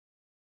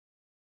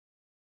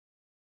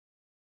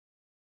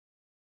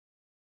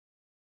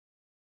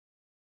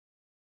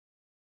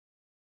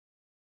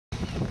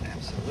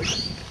we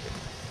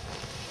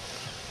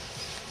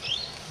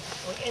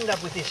end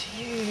up with this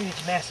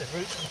huge mass of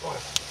roots on the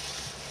bottom.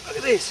 Look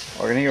at this.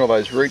 I can hear all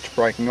those roots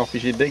breaking off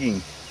as you're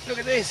digging. Look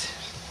at this.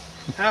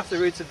 Half the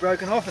roots have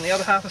broken off and the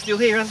other half are still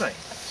here, aren't they?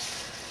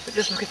 But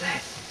just look at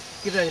that.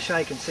 Give that a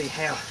shake and see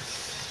how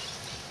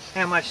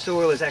much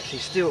soil is actually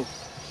still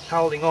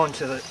holding on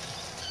to the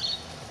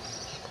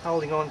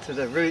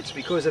roots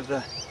because of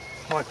the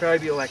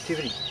microbial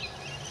activity.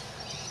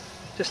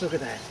 Just look at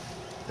that.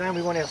 Don't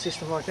we want our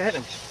system like that?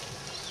 And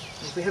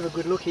if we have a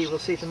good look here, we'll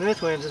see some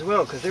earthworms as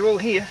well, because they're all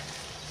here.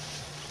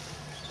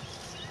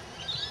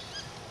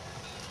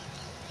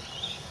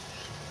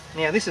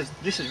 Now this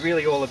is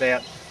really all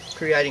about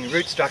creating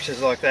root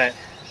structures like that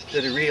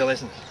are real,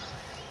 isn't it?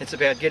 It's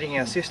about getting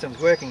our systems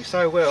working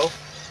so well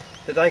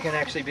that they can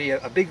actually be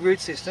a big root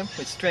system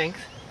with strength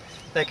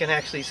that can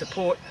actually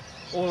support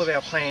all of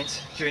our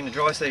plants during the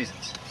dry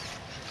seasons.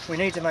 We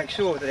need to make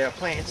sure that our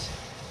plants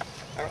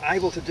are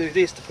able to do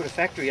this to put a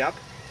factory up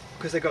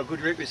because they've got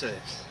good root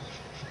reserves.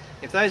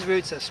 If those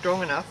roots are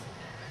strong enough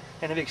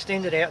and have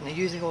extended out and they're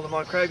using all the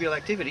microbial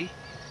activity,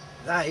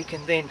 they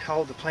can then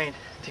hold the plant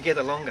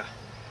together longer.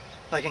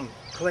 They can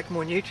collect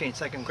more nutrients,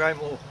 they can grow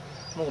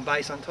more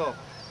base on top.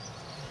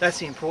 That's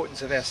the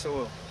importance of our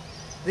soil.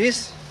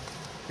 This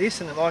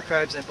and the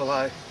microbes that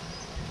below,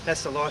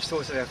 that's the life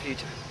source of our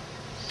future.